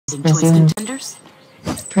Resume.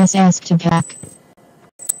 Press S to back.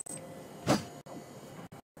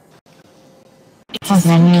 Pause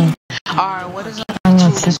menu. Alright, what is up?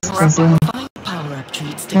 Resume.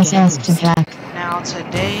 Press S to back. Now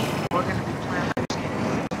today we're gonna be playing this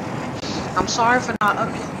game. I'm sorry for not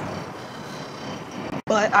uploading,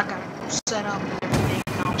 but I got set up and everything,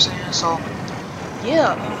 you know what I'm saying? So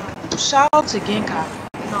yeah, shout out to Genkai.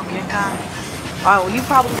 You know Genkai? Alright, well you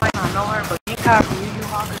probably might not know her, but Genkai from Yu Yu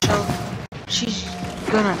Hakusho, she's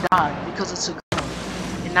gonna die because it's a girl.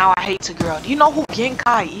 And now I hate a girl. Do you know who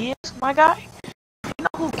Genkai is, my guy? You know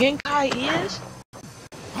who Genkai is?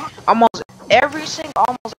 Almost every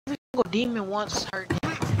single demon wants her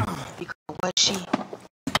name because of what she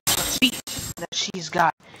feats that she's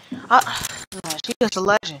got. She is a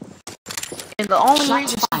legend. And the only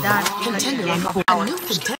reason she died is because she gave her power.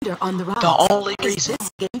 The only reason.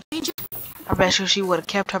 I bet you she would have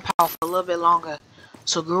kept her power for a little bit longer.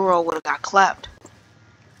 So Guro would have got clapped.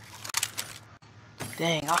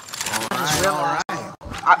 Dang, I just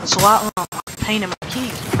realized. So I painted my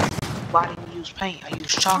keys. But I didn't use paint. I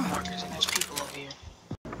used chalk markers, and there's people over here.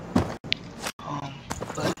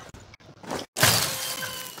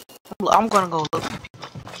 But I'm gonna go look for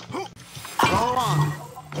people. Go on.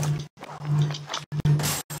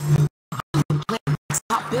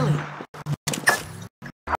 Stop, Billy.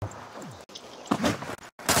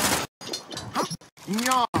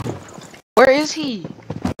 Where is he?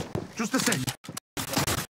 Just a second.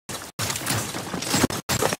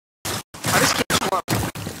 Oh, this kid's horrible.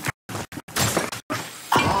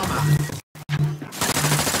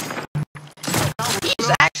 He's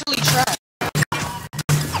actually trash.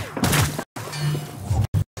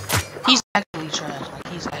 He's actually trash. Like,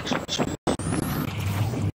 he's actually trash.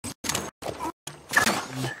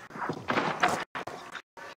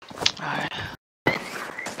 Alright.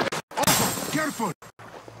 Careful.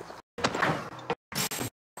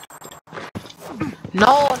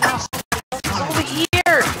 No, now he's over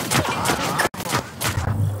here.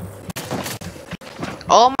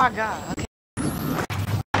 Oh my god.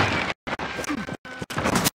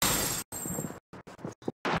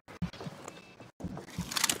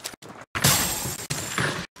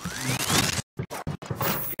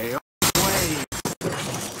 Okay.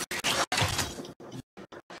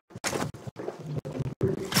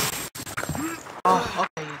 Oh,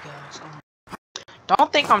 okay, you guys.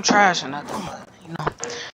 Don't think I'm trash or nothing, but you know,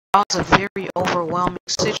 that was a very overwhelming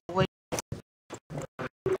situation.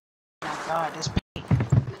 Oh my god, this paint.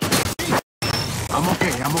 I'm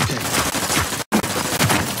okay.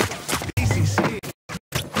 Easy, see.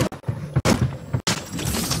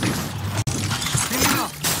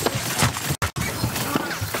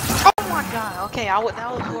 Oh my god. Okay, that was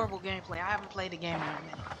horrible gameplay. I haven't played the game in a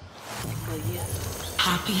minute. But yeah.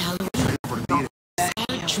 Happy Halloween.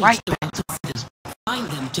 Right back. Find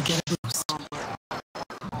them to get a boost.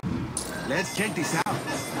 Let's check this out.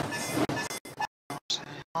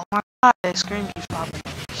 Oh my god, that screen keeps popping.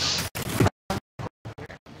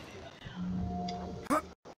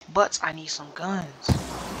 But I need some guns.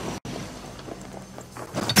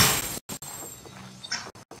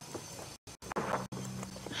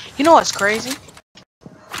 You know what's crazy?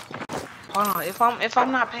 Hold on, if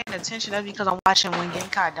I'm not paying attention, that's because I'm watching when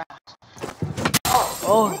Genkai dies.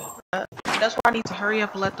 Oh, that's why I need to hurry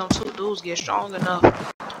up and let them two dudes get strong enough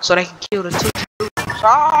so they can kill the two dudes.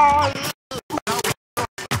 Oh,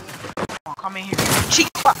 come in here.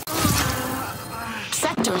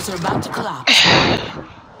 Sectors are about to collapse.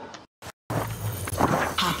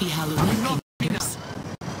 Happy Halloween, contenders.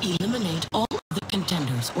 Eliminate all other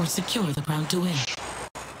contenders or secure the crown to win.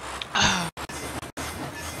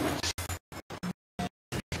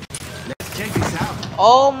 Let's check this out.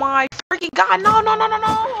 Oh my freaking god, no.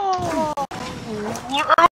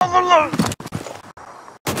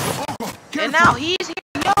 And now he's here,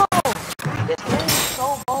 yo! This game is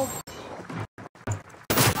so bold.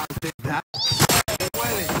 I'll take that.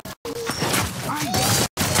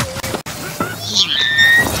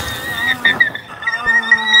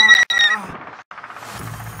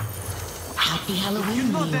 Happy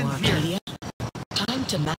Halloween, Leo Arcadia. Time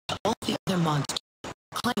to match all the other monsters.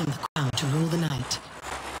 Claim the crown to rule the night.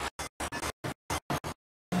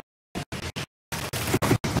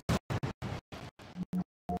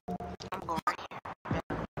 I'm going right here.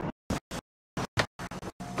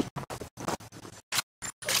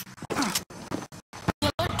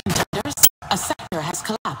 Alert, contenders. A sector has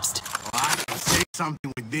collapsed. Oh, I can say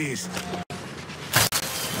something with this.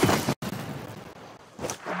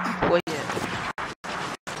 Wait, yeah.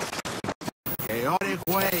 Chaotic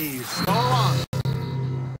waves. Go on.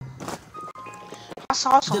 I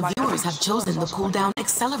saw The somebody. viewers have chosen the cooldown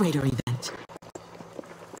accelerator event.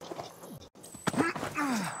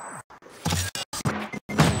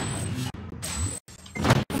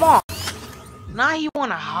 Come on. Now you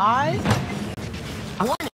wanna hide?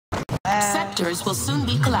 Warning. Sectors will soon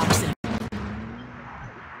be collapsing.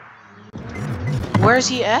 Where's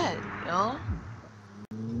he at, yo?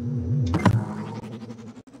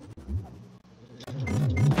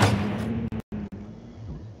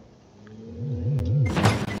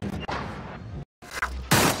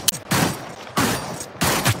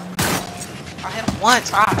 I hit him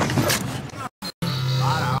once.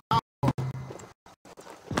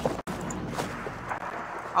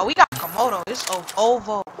 Oh, we got Komodo. It's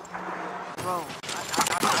Ovo. Bro.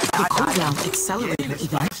 The cooldown accelerator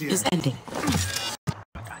event is ending.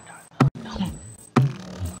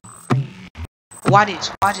 Watch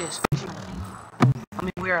this. Watch this. I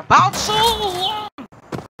mean, we're about to.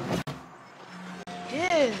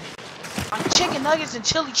 Yeah. My chicken nuggets and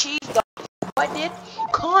chili cheese. What did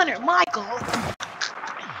Connor Michael?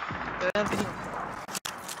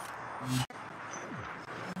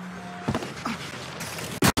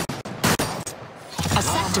 A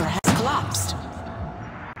sector has collapsed.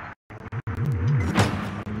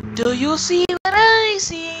 Do you see what I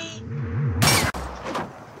see?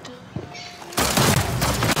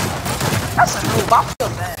 That's a noob. I feel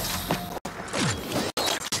bad.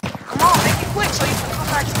 Come on, make it quick so you can come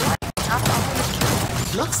back to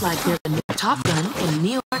life. Looks like there's a new Top Gun in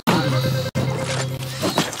Neo Arcadia.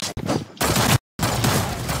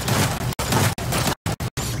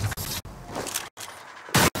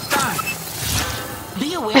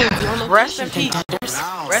 Be aware of your Rest in location, peace. contenders.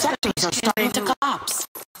 Rest in Sectors peace, are starting Kehinde to Noob. collapse.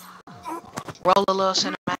 Roll a little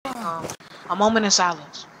cinematic. A moment in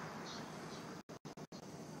silence.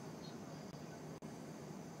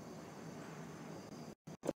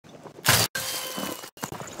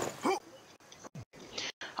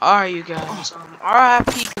 Alright, you guys.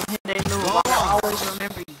 R.I.P. Kehinde Noob. I will always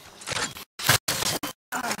remember you.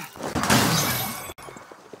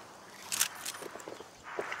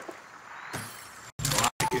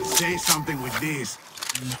 I can say something with this.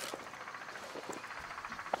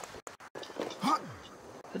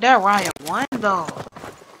 That Riot won though.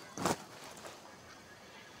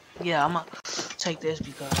 Yeah, I'm gonna take this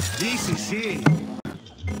because. This is it.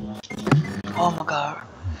 Oh my god.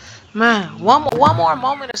 Man, one more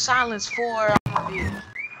moment of silence for review.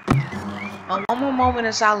 One more moment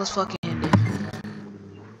of silence for Kehinde.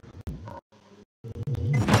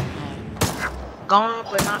 Gone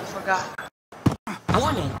but not forgotten.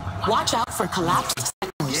 Warning. Watch out for collapsed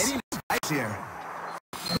sectors. Getting spice here.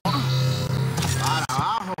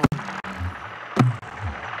 Abajo.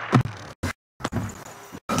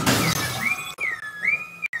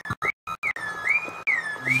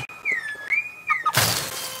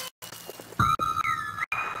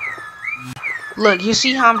 Look, you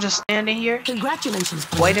see how I'm just standing here? Congratulations,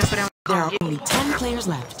 players. Waiting for them to There come are get only me. 10 players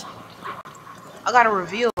left. I got a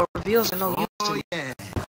reveal, but reveals are no use to Oh me. yeah.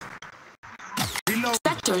 Reload.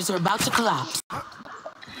 Sectors are about to collapse.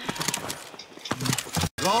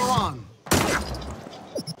 Go on.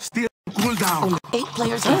 Still cool down. Only 8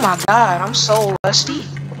 players Oh left. my god, I'm so rusty.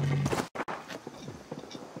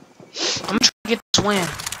 I'm trying to get this win,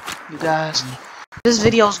 you guys. This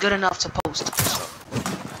video is good enough to post.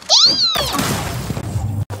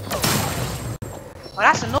 Oh,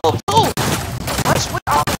 that's a noob too. What's with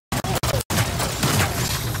all?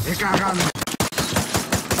 They got me.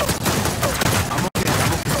 I'm okay.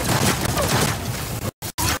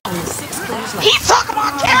 Only 6 players left. He took my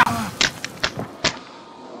kill.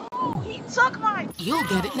 He took my. You'll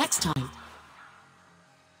get it next time.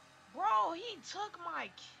 Bro, he took my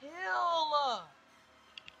kill.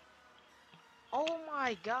 Oh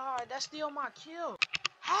my god, that's still my kill.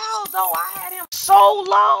 How though? I had him so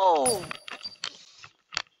low.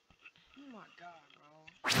 Oh my god,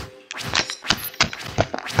 bro.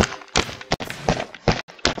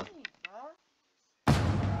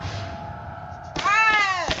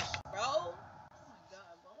 Trash, bro. Oh my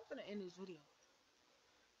god, bro. I'm finna end this video.